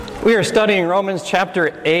We are studying Romans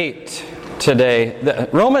chapter 8 today.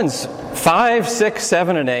 Romans 5, 6,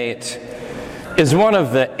 7, and 8 is one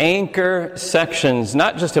of the anchor sections,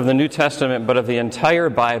 not just of the New Testament, but of the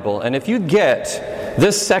entire Bible. And if you get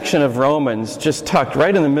this section of Romans just tucked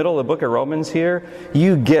right in the middle of the book of Romans here,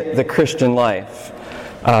 you get the Christian life.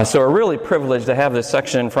 So we're really privileged to have this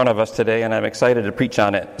section in front of us today, and I'm excited to preach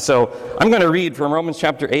on it. So I'm going to read from Romans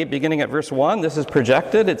chapter 8, beginning at verse 1. This is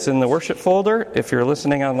projected. It's in the worship folder. If you're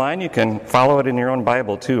listening online, you can follow it in your own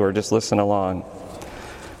Bible too, or just listen along.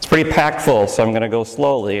 It's pretty packed full, so I'm going to go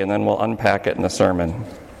slowly, and then we'll unpack it in the sermon.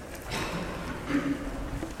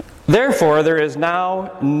 Therefore, there is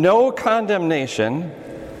now no condemnation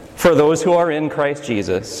for those who are in Christ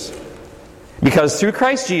Jesus. Because through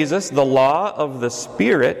Christ Jesus, the law of the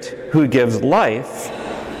Spirit who gives life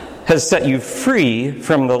has set you free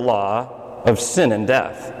from the law of sin and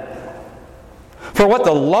death. For what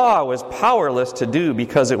the law was powerless to do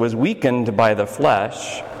because it was weakened by the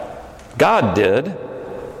flesh, God did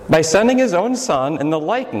by sending His own Son in the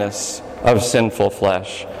likeness of sinful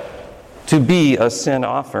flesh to be a sin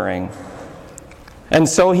offering. And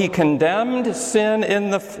so He condemned sin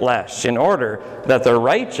in the flesh in order that the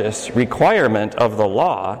righteous requirement of the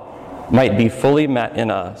law might be fully met in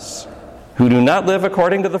us, who do not live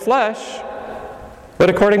according to the flesh, but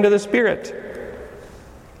according to the Spirit.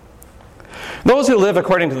 Those who live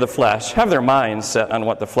according to the flesh have their minds set on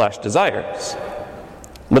what the flesh desires.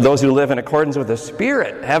 But those who live in accordance with the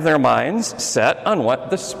Spirit have their minds set on what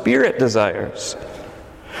the Spirit desires.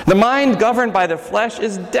 The mind governed by the flesh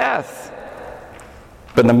is death,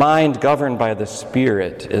 but the mind governed by the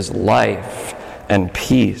Spirit is life and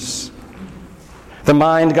peace. The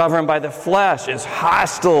mind governed by the flesh is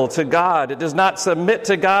hostile to God. It does not submit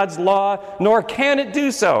to God's law, nor can it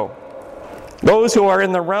do so. Those who are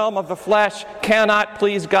in the realm of the flesh cannot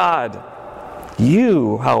please God.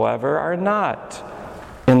 You, however, are not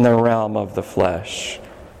in the realm of the flesh,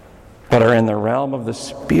 but are in the realm of the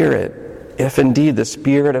Spirit, if indeed the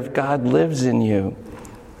Spirit of God lives in you.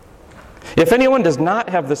 If anyone does not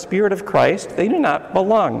have the Spirit of Christ, they do not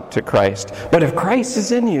belong to Christ. But if Christ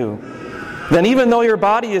is in you, then even though your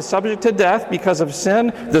body is subject to death because of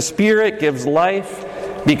sin, the Spirit gives life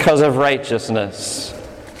because of righteousness.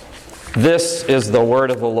 This is the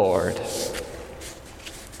word of the Lord.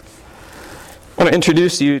 I want to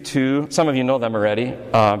introduce you to, some of you know them already,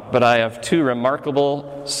 but I have two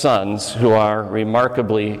remarkable sons who are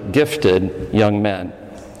remarkably gifted young men.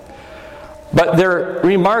 But they're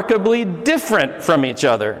remarkably different from each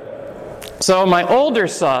other. So my older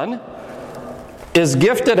son is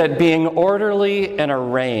gifted at being orderly and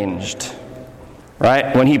arranged.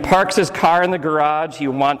 Right? When he parks his car in the garage, he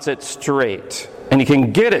wants it straight. And he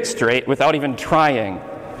can get it straight without even trying.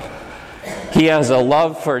 He has a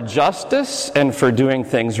love for justice and for doing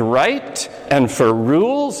things right and for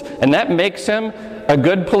rules, and that makes him a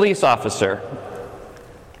good police officer.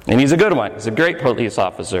 And he's a good one. He's a great police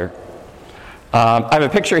officer. I have a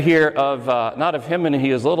picture here of, not of him when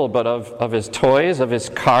he was little, but of his toys, of his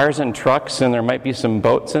cars and trucks, and there might be some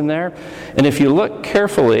boats in there. And if you look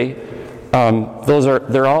carefully,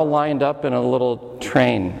 they're all lined up in a little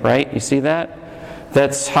train, right? You see that?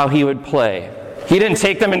 That's how he would play. He didn't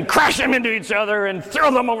take them and crash them into each other and throw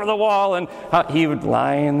them over the wall. And he would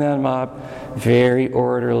line them up very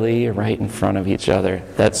orderly right in front of each other.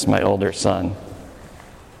 That's my older son.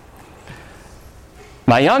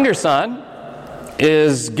 My younger son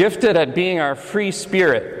is gifted at being our free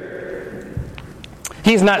spirit.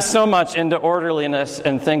 He's not so much into orderliness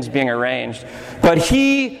and things being arranged, but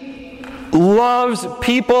he loves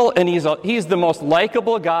people, and he's the most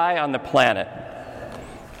likable guy on the planet.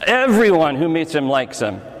 Everyone who meets him likes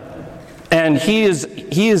him. And he's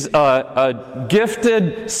a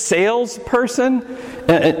gifted salesperson,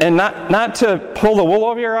 and not to pull the wool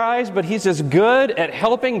over your eyes, but he's just good at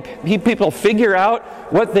helping people figure out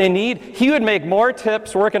what they need. He would make more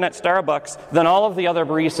tips working at Starbucks than all of the other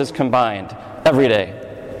baristas combined every day.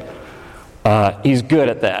 He's good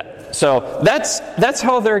at that. So that's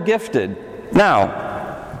how they're gifted.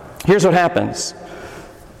 Now, here's what happens.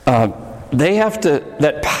 They have to,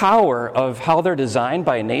 that power of how they're designed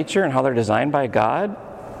by nature and how they're designed by God,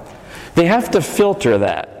 they have to filter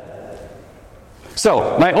that.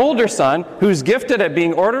 So, my older son, who's gifted at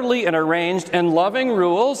being orderly and arranged and loving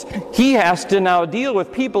rules, he has to now deal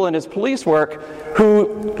with people in his police work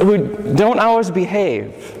who don't always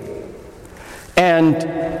behave.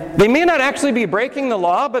 And they may not actually be breaking the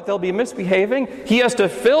law, but they'll be misbehaving. He has to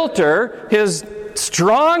filter his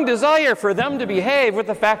strong desire for them to behave with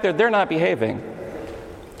the fact that they're not behaving,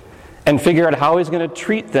 and figure out how he's going to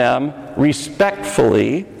treat them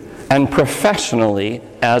respectfully and professionally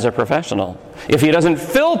as a professional. If he doesn't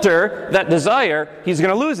filter that desire, he's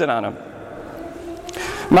going to lose it on him.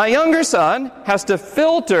 My younger son has to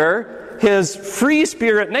filter his free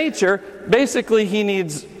spirit nature. Basically, he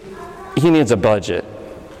needs a budget.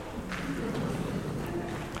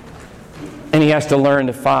 And he has to learn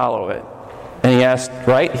to follow it. And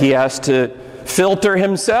he has to filter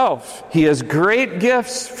himself. He has great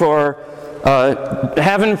gifts for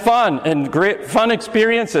having fun and great fun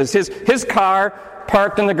experiences. His car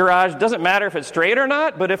parked in the garage, doesn't matter if it's straight or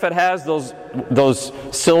not, but if it has those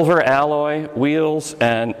silver alloy wheels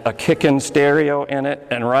and a kickin' stereo in it,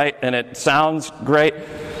 and it sounds great,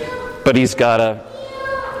 but he's got to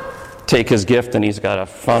take his gift and he's got to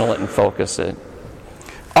funnel it and focus it.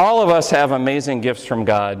 All of us have amazing gifts from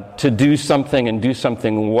God to do something and do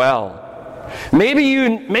something well. Maybe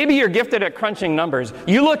you're gifted at crunching numbers.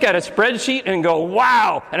 You look at a spreadsheet and go,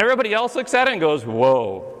 wow, and everybody else looks at it and goes,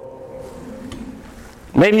 whoa.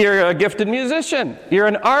 Maybe you're a gifted musician. You're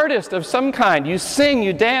an artist of some kind. You sing,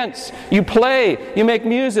 you dance, you play, you make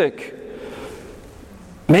music.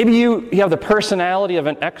 Maybe you have the personality of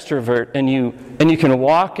an extrovert and you can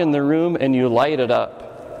walk in the room and you light it up.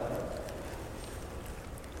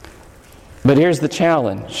 But here's the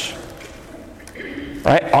challenge.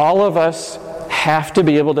 Right? All of us have to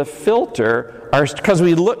be able to filter because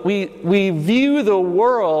we view the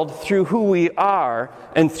world through who we are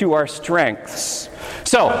and through our strengths.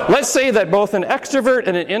 So let's say that both an extrovert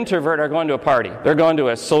and an introvert are going to a party. They're going to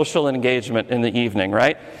a social engagement in the evening,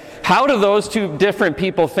 right? How do those two different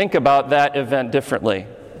people think about that event differently?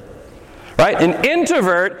 Right? An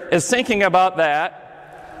introvert is thinking about that,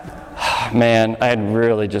 man, I'd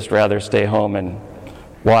really just rather stay home and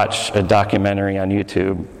watch a documentary on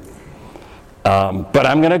YouTube. But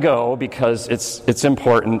I'm going to go because it's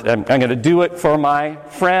important. I'm going to do it for my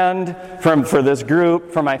friend, for this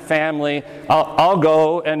group, for my family. I'll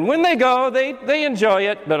go, and when they go, they enjoy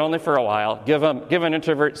it, but only for a while. Give an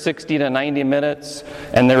introvert 60 to 90 minutes,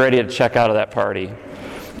 and they're ready to check out of that party.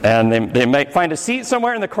 And they might find a seat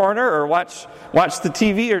somewhere in the corner or watch the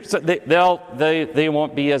TV, or they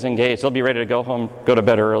won't be as engaged. They'll be ready to go home, go to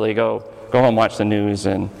bed early, go home, watch the news,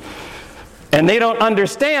 and they don't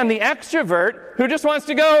understand the extrovert who just wants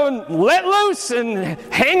to go and let loose and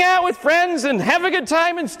hang out with friends and have a good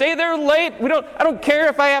time and stay there late. I don't care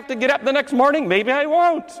if I have to get up the next morning. Maybe I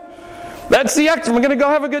won't. That's the extrovert. I'm going to go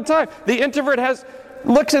have a good time. The introvert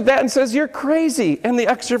looks at that and says, "You're crazy," and the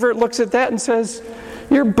extrovert looks at that and says,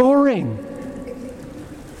 "You're boring."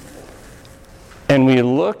 And we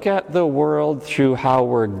look at the world through how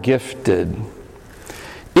we're gifted.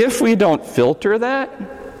 If we don't filter that,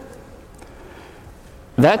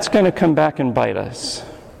 that's going to come back and bite us.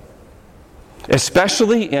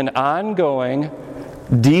 Especially in ongoing,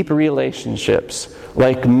 deep relationships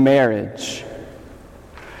like marriage.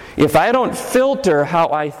 If I don't filter how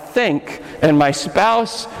I think and my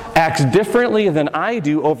spouse acts differently than I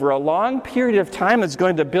do over a long period of time, it's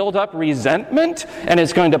going to build up resentment and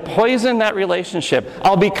it's going to poison that relationship.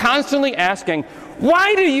 I'll be constantly asking,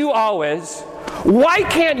 why do you always? Why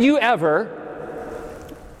can't you ever?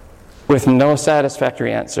 With no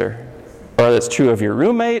satisfactory answer. Or that's true of your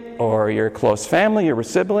roommate or your close family, your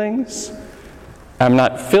siblings. I'm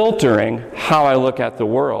not filtering how I look at the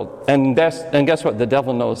world. And guess what? The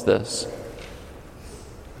devil knows this.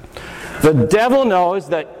 The devil knows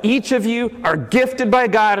that each of you are gifted by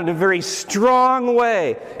God in a very strong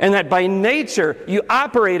way, and that by nature you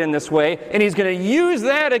operate in this way, and he's going to use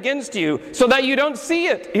that against you so that you don't see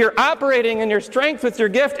it. You're operating in your strength with your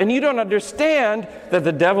gift, and you don't understand that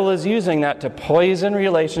the devil is using that to poison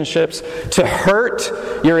relationships, to hurt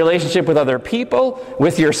your relationship with other people,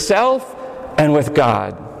 with yourself, and with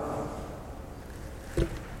God.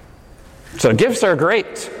 So gifts are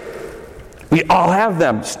great. We all have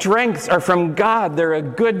them. Strengths are from God. They're a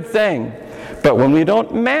good thing. But when we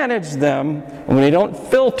don't manage them, when we don't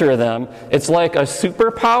filter them, it's like a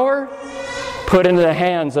superpower put into the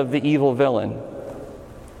hands of the evil villain.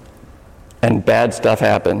 And bad stuff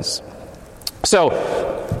happens. So,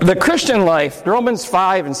 the Christian life, Romans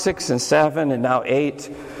 5 and 6 and 7 and now 8,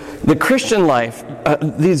 the Christian life,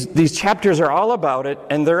 these chapters are all about it,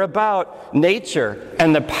 and they're about nature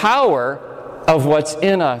and the power of what's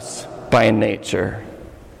in us by nature.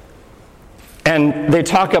 And they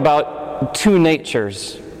talk about two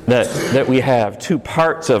natures that we have, two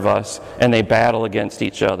parts of us, and they battle against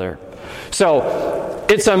each other. So,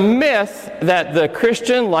 it's a myth that the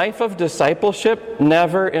Christian life of discipleship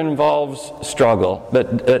never involves struggle,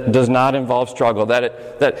 that it does not involve struggle.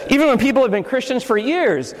 That even when people have been Christians for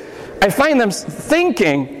years, I find them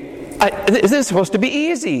thinking, this is supposed to be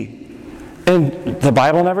easy. And the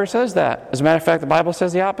Bible never says that. As a matter of fact, the Bible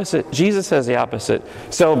says the opposite. Jesus says the opposite.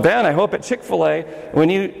 So Ben, I hope at Chick-fil-A, when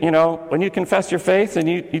you confessed your faith and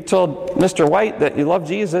you told Mr. White that you love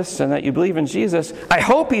Jesus and that you believe in Jesus, I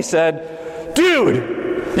hope he said,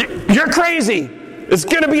 dude, you're crazy. It's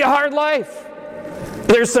going to be a hard life.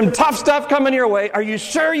 There's some tough stuff coming your way. Are you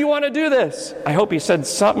sure you want to do this? I hope he said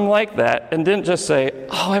something like that and didn't just say,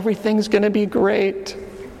 oh, everything's going to be great.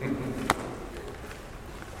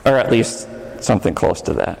 Or at least something close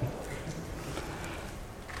to that.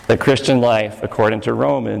 The Christian life, according to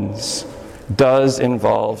Romans, does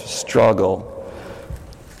involve struggle.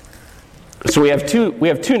 So we have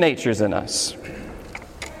two natures in us.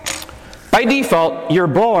 By default, you're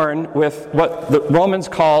born with what the Romans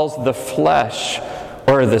calls the flesh,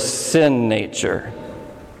 or the sin nature.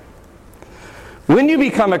 When you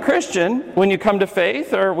become a Christian, when you come to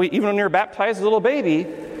faith, or even when you're baptized as a little baby,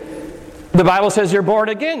 the Bible says you're born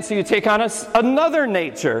again, so you take on another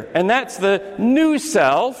nature, and that's the new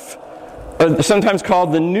self, sometimes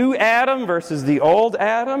called the new Adam versus the old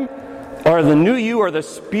Adam, or the new you, or the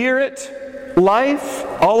spirit life.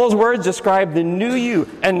 All those words describe the new you,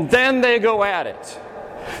 and then they go at it.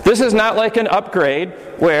 This is not like an upgrade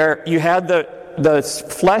where you had the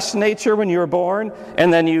flesh nature when you were born,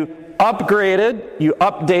 and then you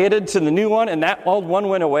updated to the new one, and that old one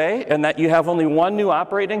went away, and that you have only one new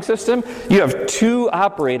operating system. You have two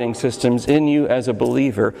operating systems in you as a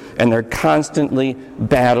believer, and they're constantly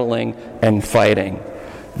battling and fighting.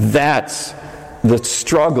 That's the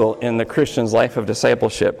struggle in the Christian's life of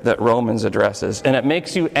discipleship that Romans addresses. And it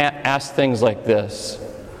makes you ask things like this: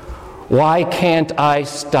 why can't I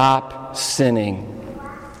stop sinning?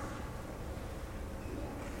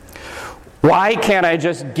 Why can't I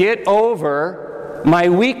just get over my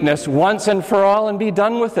weakness once and for all and be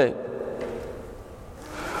done with it?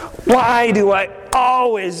 Why do I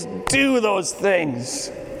always do those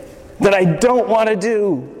things that I don't want to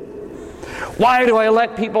do? Why do I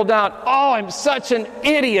let people down? Oh, I'm such an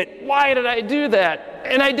idiot. Why did I do that?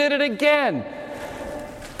 And I did it again.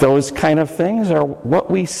 Those kind of things are what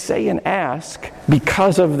we say and ask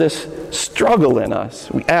because of this struggle in us.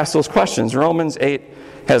 We ask those questions. Romans 8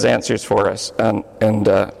 has answers for us, and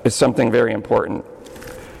it's something very important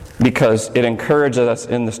because it encourages us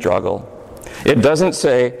in the struggle. It doesn't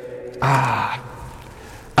say,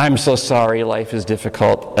 I'm so sorry life is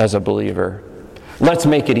difficult as a believer. Let's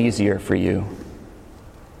make it easier for you.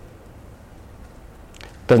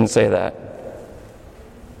 It doesn't say that.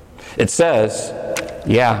 It says,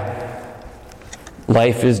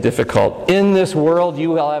 life is difficult. In this world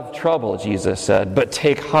you will have trouble, Jesus said, but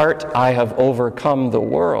take heart, I have overcome the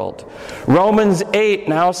world. Romans 8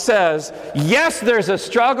 now says, yes, there's a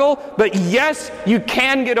struggle, but yes, you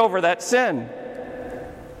can get over that sin.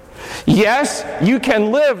 Yes, you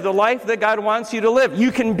can live the life that God wants you to live.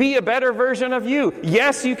 You can be a better version of you.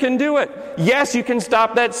 Yes, you can do it. Yes, you can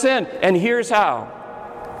stop that sin. And here's how.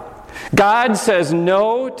 God says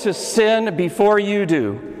no to sin before you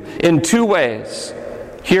do in two ways.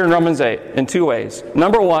 Here in Romans 8, in two ways.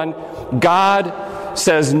 Number one, God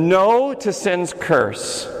says no to sin's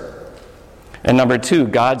curse. And number two,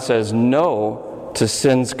 God says no to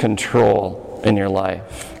sin's control in your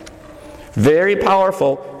life. Very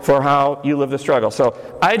powerful for how you live the struggle. So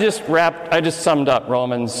I just summed up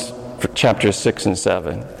Romans chapters 6 and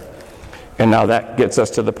 7. And now that gets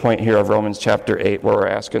us to the point here of Romans chapter 8 where we're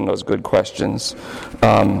asking those good questions.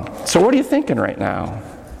 So what are you thinking right now?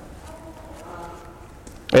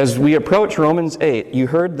 As we approach Romans 8, you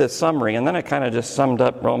heard the summary, and then I kind of just summed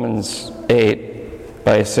up Romans 8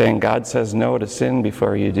 by saying God says no to sin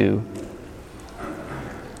before you do.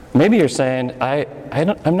 Maybe you're saying,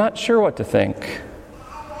 I'm not sure what to think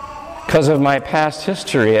because of my past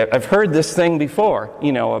history. I've heard this thing before,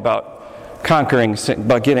 about conquering sin,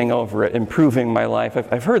 about getting over it, improving my life.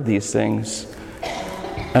 I've heard these things,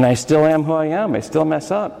 and I still am who I am. I still mess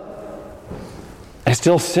up. I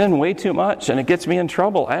still sin way too much, and it gets me in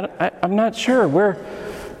trouble. I'm not sure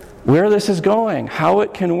where this is going, how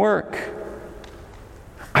it can work.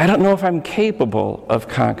 I don't know if I'm capable of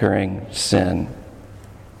conquering sin.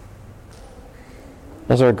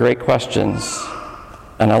 Those are great questions,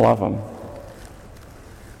 and I love them.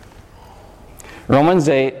 Romans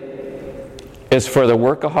 8 is for the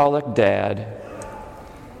workaholic dad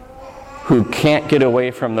who can't get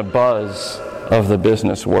away from the buzz of the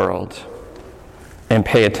business world and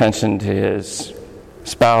pay attention to his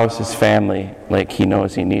spouse, his family, like he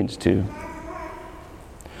knows he needs to.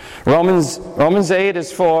 Romans 8 is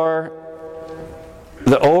for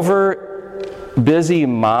the over busy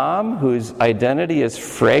mom whose identity is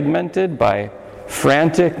fragmented by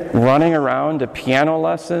frantic running around to piano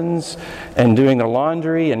lessons and doing the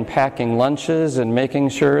laundry and packing lunches and making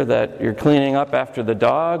sure that you're cleaning up after the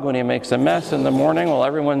dog when he makes a mess in the morning while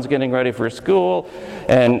everyone's getting ready for school,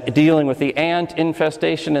 and dealing with the ant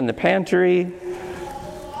infestation in the pantry.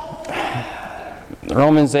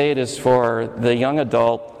 Romans 8 is for the young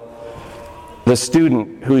adult, the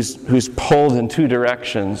student who's pulled in two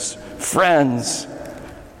directions: friends,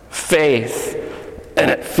 faith, and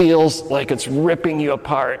it feels like it's ripping you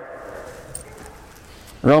apart.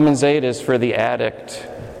 Romans 8 is for the addict,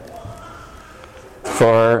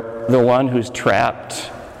 for the one who's trapped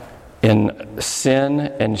in sin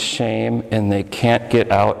and shame and they can't get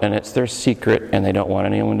out, and it's their secret and they don't want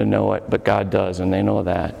anyone to know it, but God does, and they know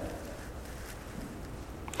that.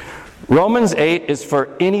 Romans 8 is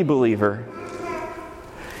for any believer,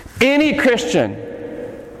 any Christian.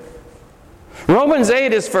 Romans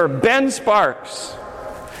 8 is for Ben Sparks,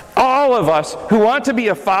 all of us who want to be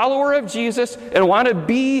a follower of Jesus and want to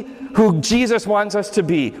be who Jesus wants us to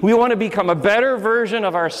be. We want to become a better version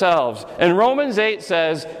of ourselves. And Romans 8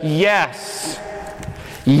 says, yes.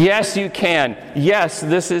 Yes, you can. Yes,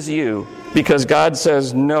 this is you. Because God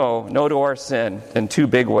says no to our sin in two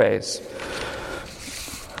big ways.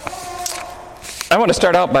 I want to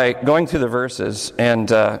start out by going through the verses, and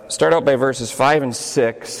start out by verses 5 and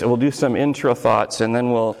 6. We'll do some intro thoughts, and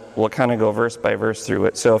then we'll kind of go verse by verse through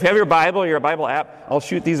it. So if you have your Bible app, I'll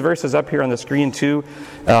shoot these verses up here on the screen too,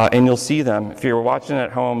 and you'll see them. If you're watching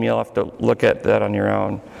at home, you'll have to look at that on your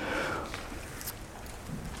own.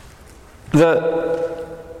 The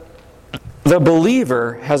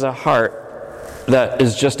believer has a heart that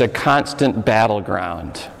is just a constant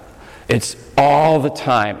battleground. It's all the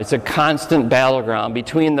time. It's a constant battleground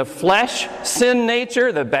between the flesh, sin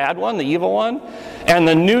nature, the bad one, the evil one, and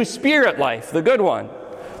the new spirit life, the good one.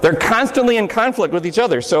 They're constantly in conflict with each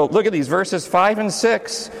other. So look at these verses 5 and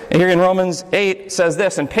 6. And here in Romans 8 says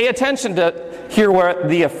this, and pay attention to here where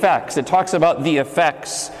the effects. It talks about the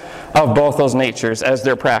effects of both those natures as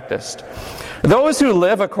they're practiced. Those who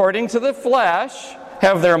live according to the flesh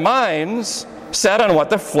have their minds set on what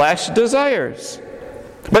the flesh desires.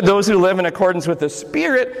 But those who live in accordance with the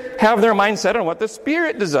Spirit have their mind set on what the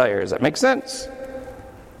Spirit desires. That makes sense.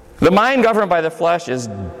 The mind governed by the flesh is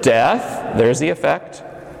death. There's the effect.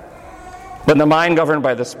 But the mind governed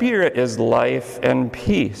by the Spirit is life and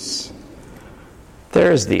peace.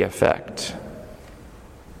 There's the effect.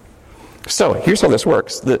 So, here's how this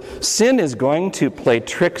works. The sin is going to play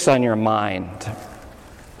tricks on your mind.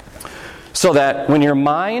 So that when your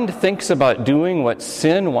mind thinks about doing what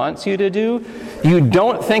sin wants you to do, you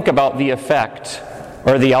don't think about the effect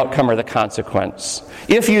or the outcome or the consequence.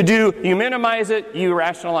 If you do, you minimize it, you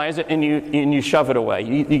rationalize it, and you shove it away.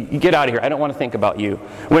 You get out of here. I don't want to think about you.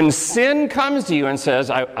 When sin comes to you and says,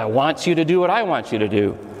 I want you to do what I want you to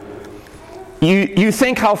do, you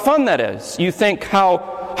think how fun that is. You think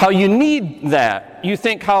how you need that. You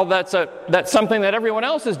think how that's something that everyone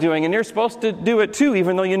else is doing, and you're supposed to do it too,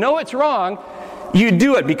 even though you know it's wrong. You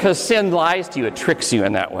do it because sin lies to you. It tricks you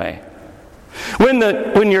in that way.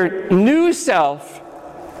 When your new self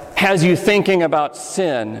has you thinking about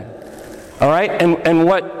sin, all right, and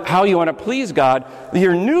how you want to please God,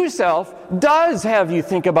 your new self does have you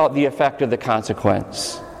think about the effect of the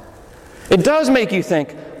consequence. It does make you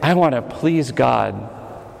think, I want to please God.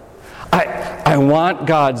 I want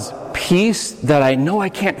God's peace that I know I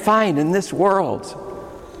can't find in this world.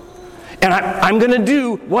 And I'm going to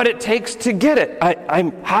do what it takes to get it.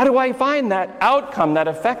 How do I find that outcome, that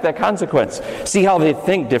effect, that consequence? See how they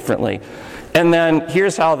think differently. And then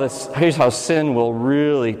here's how sin will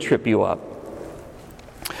really trip you up.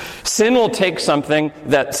 Sin will take something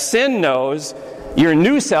that sin knows your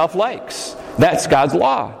new self likes. That's God's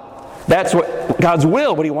law. That's what God's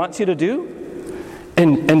will, what He wants you to do.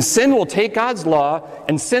 And sin will take God's law,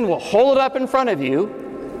 and sin will hold it up in front of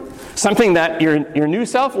you, something that your new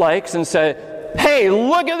self likes, and say, hey,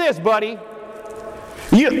 look at this, buddy.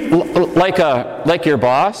 You like your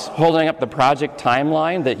boss holding up the project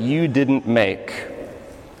timeline that you didn't make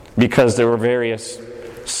because there were various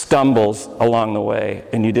stumbles along the way,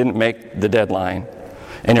 and you didn't make the deadline.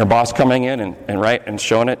 And your boss coming in and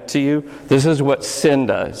showing it to you. This is what sin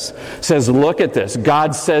does. It says, look at this.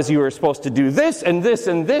 God says you were supposed to do this and this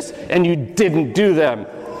and this, and you didn't do them.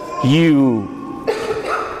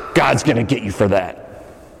 God's going to get you for that.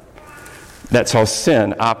 That's how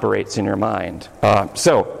sin operates in your mind.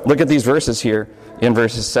 So, look at these verses here in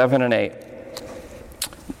verses 7 and 8.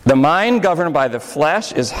 The mind governed by the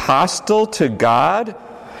flesh is hostile to God.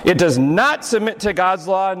 It does not submit to God's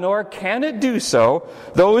law, nor can it do so.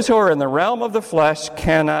 Those who are in the realm of the flesh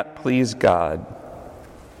cannot please God.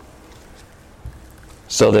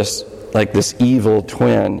 So this evil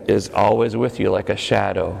twin is always with you like a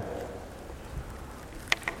shadow.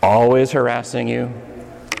 Always harassing you,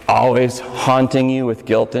 always haunting you with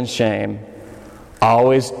guilt and shame,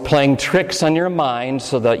 always playing tricks on your mind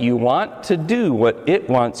so that you want to do what it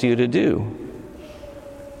wants you to do.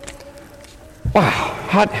 Wow,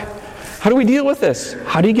 how do we deal with this?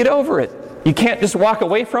 How do you get over it? You can't just walk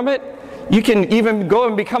away from it. You can even go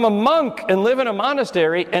and become a monk and live in a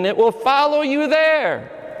monastery, and it will follow you there.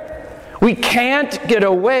 We can't get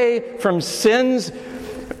away from sin's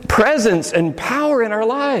presence and power in our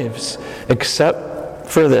lives except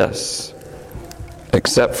for this.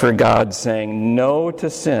 Except for God saying no to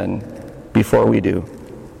sin before we do.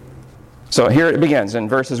 So here it begins in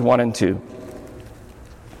verses 1 and 2.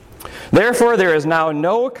 Therefore, there is now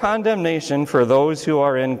no condemnation for those who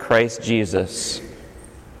are in Christ Jesus.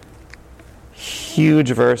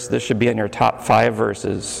 Huge verse. This should be in your top 5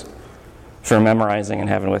 verses for memorizing and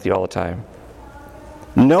having with you all the time.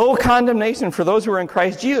 No condemnation for those who are in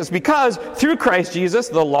Christ Jesus, because through Christ Jesus,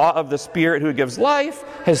 the law of the Spirit who gives life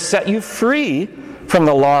has set you free from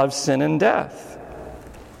the law of sin and death.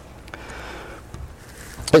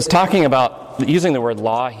 It's talking about using the word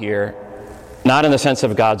law here, not in the sense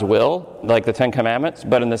of God's will, like the Ten Commandments,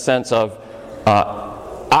 but in the sense of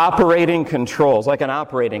operating controls, like an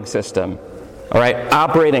operating system. All right,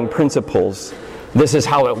 operating principles. This is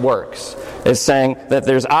how it works. It's saying that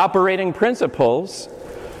there's operating principles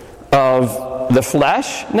of the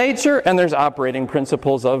flesh nature, and there's operating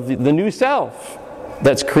principles of the new self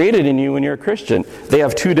that's created in you when you're a Christian. They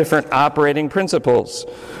have 2 different operating principles.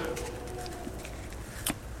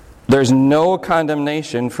 There's no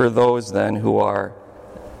condemnation for those then who are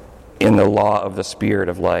in the law of the Spirit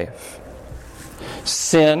of life.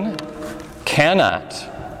 Sin cannot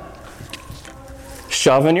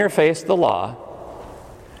shove in your face the law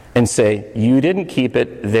and say, you didn't keep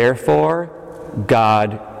it, therefore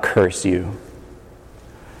God curse you.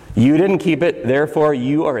 You didn't keep it, therefore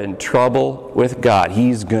you are in trouble with God.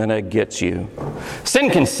 He's going to get you. Sin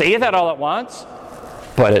can say that all it wants,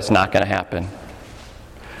 but it's not going to happen.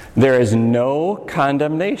 There is no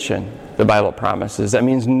condemnation, the Bible promises. That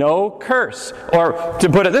means no curse. Or to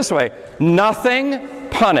put it this way, nothing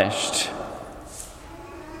punished.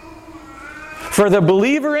 For the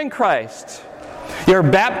believer in Christ, your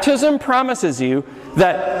baptism promises you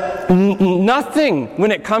that nothing, when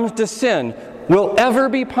it comes to sin, will ever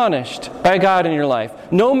be punished by God in your life.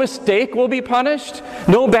 No mistake will be punished.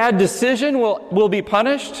 No bad decision will be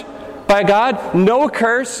punished by God. No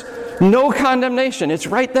curse, no condemnation. It's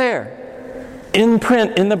right there, in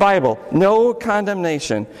print, in the Bible. No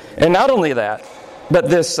condemnation. And not only that, but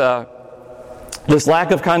this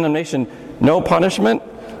lack of condemnation, no punishment.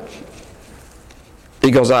 He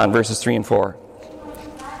goes on, verses 3 and 4.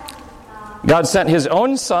 God sent His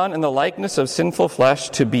own Son in the likeness of sinful flesh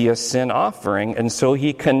to be a sin offering, and so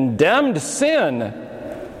He condemned sin.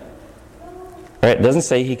 Right? It doesn't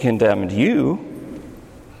say He condemned you.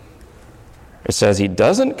 It says He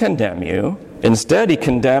doesn't condemn you. Instead, He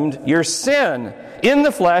condemned your sin in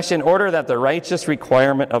the flesh in order that the righteous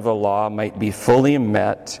requirement of the law might be fully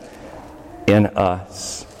met in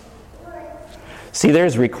us. See,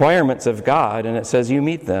 there's requirements of God, and it says you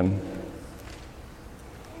meet them.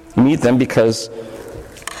 You meet them because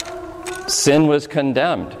sin was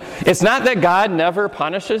condemned. It's not that God never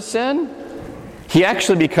punishes sin. He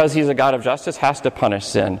actually, because He's a God of justice, has to punish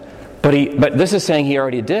sin. But this is saying He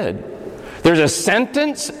already did. There's a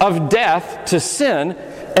sentence of death to sin,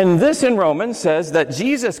 and this in Romans says that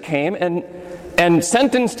Jesus came and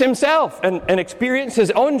sentenced Himself and experienced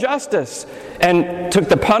His own justice and took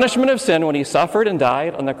the punishment of sin when He suffered and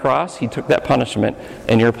died on the cross. He took that punishment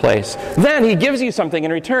in your place. Then He gives you something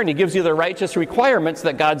in return. He gives you the righteous requirements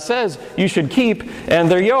that God says you should keep, and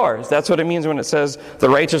they're yours. That's what it means when it says the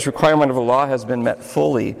righteous requirement of the law has been met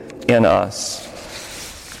fully in us.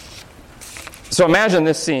 So imagine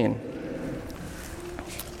this scene.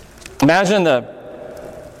 Imagine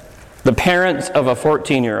the parents of a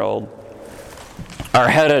 14-year-old are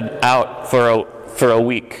headed out for a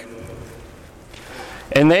week.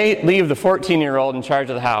 And they leave the 14-year-old in charge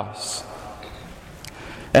of the house.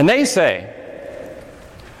 And they say,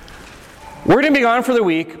 we're going to be gone for the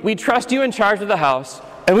week. We trust you in charge of the house.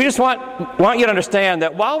 And we just want you to understand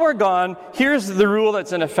that while we're gone, here's the rule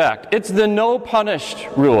that's in effect. It's the no punished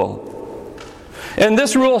rule. And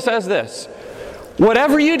this rule says this: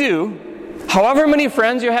 whatever you do, however many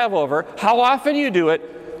friends you have over, how often you do it,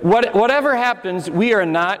 whatever happens, we are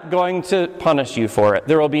not going to punish you for it.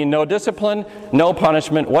 There will be no discipline, no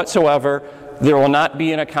punishment whatsoever. There will not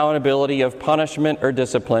be an accountability of punishment or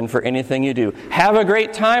discipline for anything you do. Have a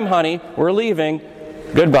great time, honey. We're leaving.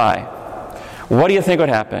 goodbye. What do you think would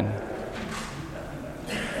happen?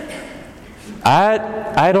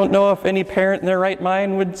 I don't know if any parent in their right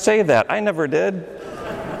mind would say that. I never did.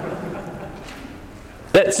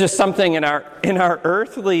 That's just something in our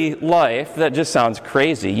earthly life that just sounds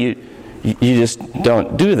crazy. You just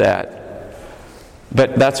don't do that.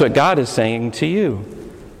 But that's what God is saying to you.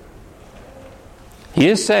 He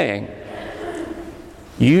is saying,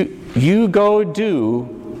 you go do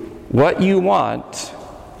what you want.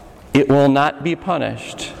 It will not be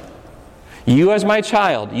punished. You as my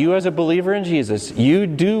child, you as a believer in Jesus, you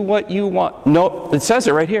do what you want. No, it says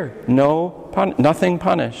it right here. Nothing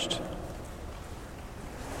punished.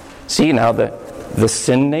 See, now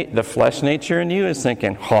the flesh nature in you is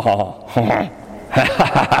thinking, all right.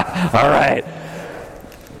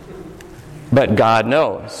 But God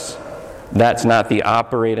knows that's not the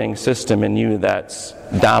operating system in you that's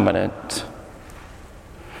dominant.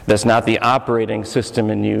 That's not the operating system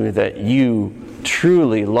in you that you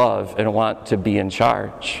truly love and want to be in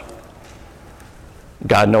charge.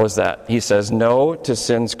 God knows that. He says no to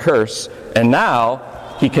sin's curse. And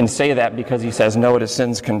now he can say that because he says no to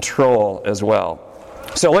sin's control as well.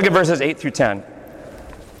 So look at verses 8 through 10.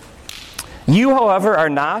 You, however, are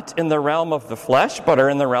not in the realm of the flesh, but are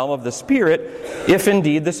in the realm of the Spirit, if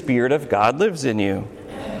indeed the Spirit of God lives in you.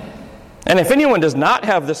 And if anyone does not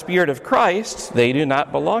have the Spirit of Christ, they do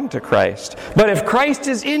not belong to Christ. But if Christ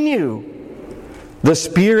is in you, the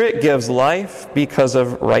Spirit gives life because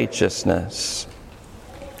of righteousness.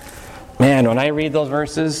 Man, when I read those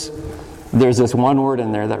verses, there's this one word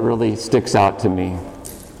in there that really sticks out to me.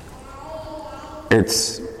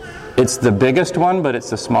 It's the biggest one, but it's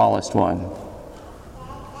the smallest one.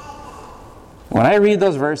 When I read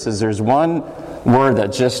those verses, there's one word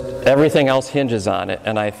that just everything else hinges on it,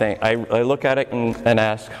 and I look at it and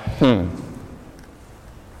ask,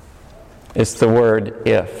 It's the word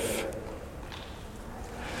if.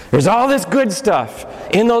 There's all this good stuff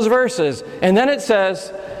in those verses, and then it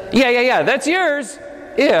says, yeah, that's yours,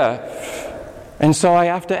 if. And so I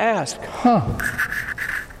have to ask,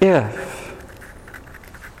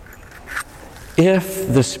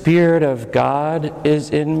 if the Spirit of God is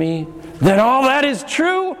in me, then all that is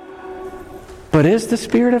true. But is the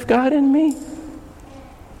Spirit of God in me?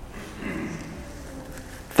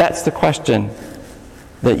 That's the question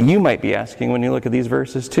that you might be asking when you look at these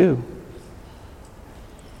verses too.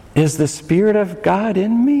 Is the Spirit of God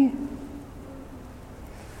in me?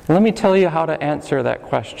 Let me tell you how to answer that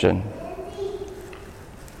question.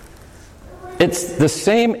 It's the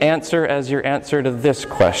same answer as your answer to this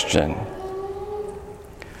question.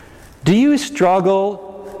 Do you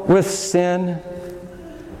struggle with sin?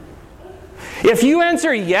 If you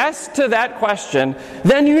answer yes to that question,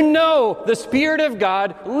 then you know the Spirit of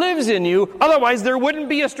God lives in you. Otherwise, there wouldn't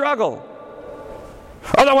be a struggle.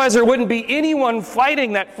 Otherwise, there wouldn't be anyone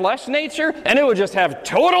fighting that flesh nature, and it would just have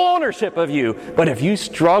total ownership of you. But if you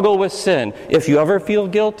struggle with sin, if you ever feel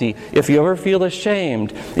guilty, if you ever feel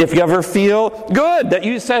ashamed, if you ever feel good that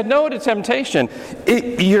you said no to temptation,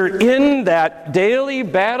 you're in that daily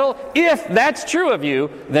battle. If that's true of you,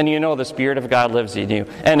 then you know the Spirit of God lives in you.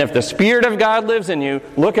 And if the Spirit of God lives in you,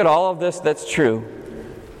 look at all of this that's true.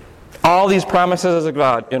 All these promises of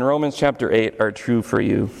God in Romans chapter 8 are true for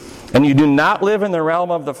you. And you do not live in the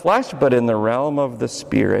realm of the flesh, but in the realm of the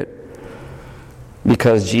Spirit,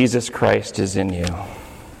 because Jesus Christ is in you.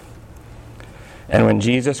 And when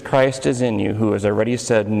Jesus Christ is in you, who has already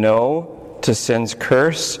said no to sin's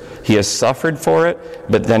curse, he has suffered for it,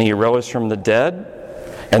 but then he rose from the dead,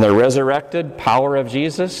 and the resurrected power of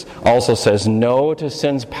Jesus also says no to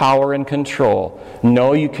sin's power and control.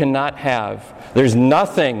 No, you cannot have. There's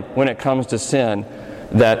nothing when it comes to sin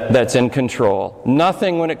that's in control.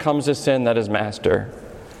 Nothing when it comes to sin that is master.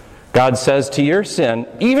 God says to your sin,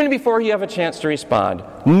 even before you have a chance to respond,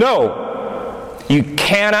 no, you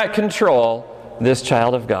cannot control this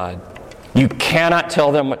child of God. You cannot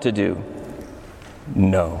tell them what to do.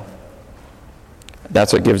 No.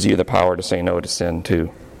 That's what gives you the power to say no to sin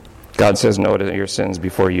too. God says no to your sins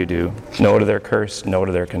before you do. No to their curse, no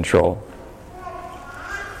to their control.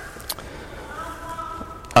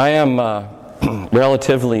 I am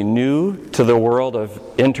relatively new to the world of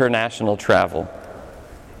international travel.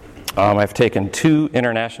 I've taken 2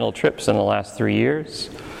 international trips in the last 3 years.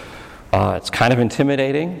 It's kind of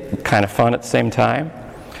intimidating, kind of fun at the same time.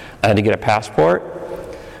 I had to get a passport.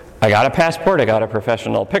 I got a passport, I got a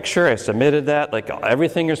professional picture, I submitted that, like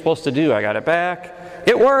everything you're supposed to do, I got it back.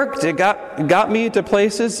 It worked, it got me to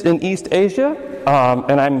places in East Asia,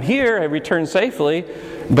 and I'm here, I returned safely.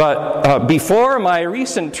 But before my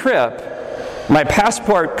recent trip, my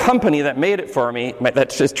passport company that made it for me,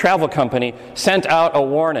 this travel company, sent out a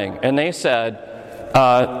warning, and they said,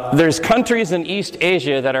 there's countries in East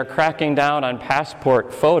Asia that are cracking down on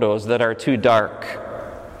passport photos that are too dark.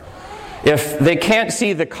 If they can't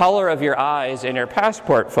see the color of your eyes in your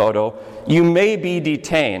passport photo, you may be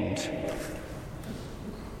detained.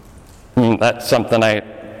 That's something I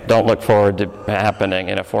don't look forward to happening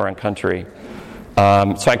in a foreign country.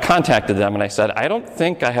 So I contacted them and I said, I don't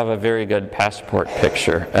think I have a very good passport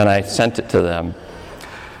picture. And I sent it to them.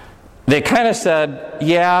 They kind of said,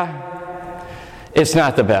 yeah, it's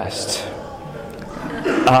not the best.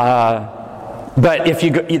 But if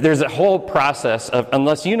you go, there's a whole process of,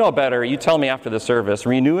 unless you know better, you tell me after the service,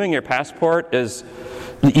 renewing your passport is,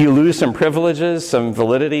 you lose some privileges, some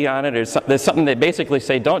validity on it. There's something they basically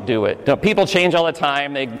say, don't do it. People change all the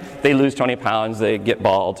time. They lose 20 pounds. They get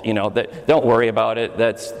bald. Don't worry about it.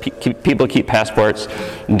 People keep passports.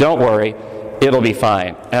 Don't worry. It'll be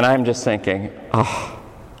fine. And I'm just thinking,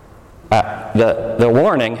 the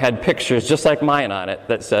warning had pictures just like mine on it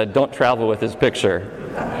that said, don't travel with this picture.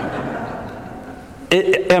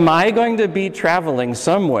 Am I going to be traveling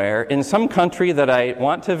somewhere in some country that I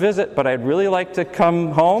want to visit, but I'd really like to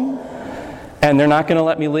come home, and they're not going to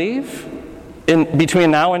let me leave between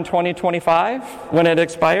now and 2025 when it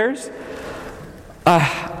expires?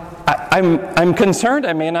 I'm concerned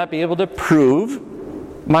I may not be able to prove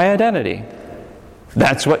my identity.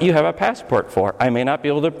 That's what you have a passport for. I may not be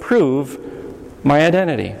able to prove my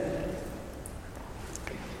identity.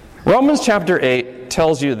 Romans chapter 8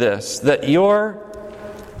 tells you this, that your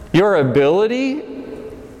ability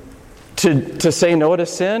to say no to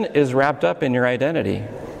sin is wrapped up in your identity.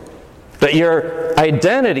 That your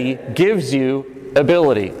identity gives you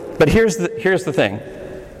ability. But here's the thing.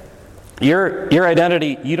 Your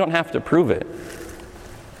identity, you don't have to prove it.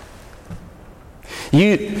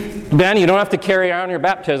 Ben, you don't have to carry on your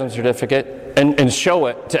baptism certificate and show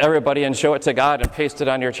it to everybody and show it to God and paste it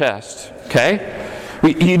on your chest. Okay?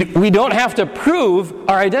 We don't have to prove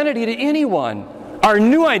our identity to anyone. Our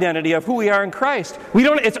new identity of who we are in Christ.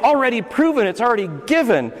 It's already proven, it's already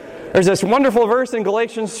given. There's this wonderful verse in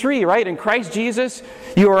Galatians 3, right? In Christ Jesus,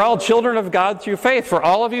 you are all children of God through faith. For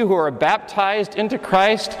all of you who are baptized into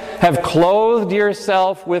Christ have clothed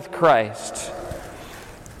yourself with Christ.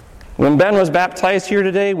 When Ben was baptized here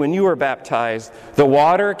today, when you were baptized, the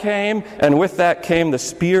water came, and with that came the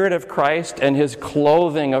Spirit of Christ and His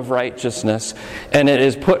clothing of righteousness. And it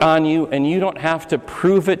is put on you, and you don't have to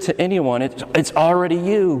prove it to anyone. It's already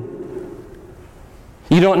you.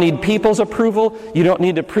 You don't need people's approval. You don't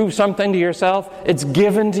need to prove something to yourself. It's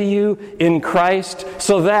given to you in Christ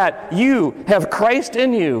so that you have Christ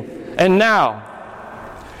in you. And now,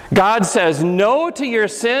 God says no to your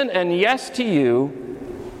sin and yes to you,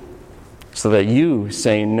 so that you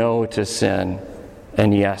say no to sin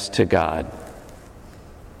and yes to God.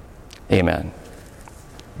 Amen.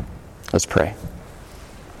 Let's pray.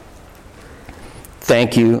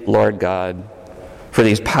 Thank you, Lord God, for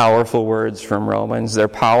these powerful words from Romans. They're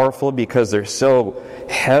powerful because they're so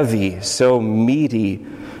heavy, so meaty,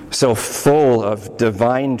 so full of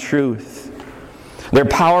divine truth. They're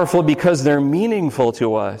powerful because they're meaningful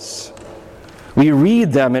to us. We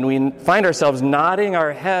read them and we find ourselves nodding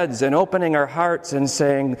our heads and opening our hearts and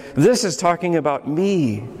saying, this is talking about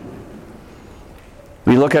me.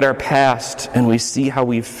 We look at our past and we see how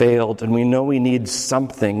we've failed and we know we need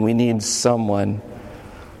something, we need someone.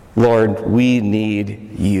 Lord, we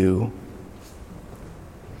need you.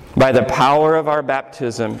 By the power of our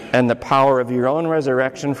baptism and the power of your own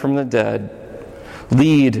resurrection from the dead,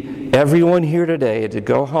 lead everyone here today to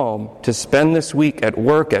go home, to spend this week at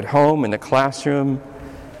work, at home, in the classroom,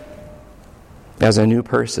 as a new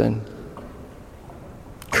person,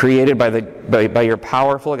 created by your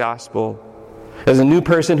powerful gospel, as a new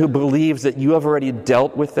person who believes that you have already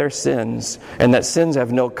dealt with their sins, and that sins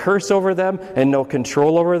have no curse over them and no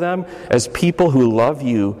control over them, as people who love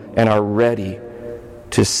you and are ready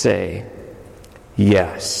to say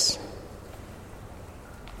yes.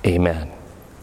 Amen.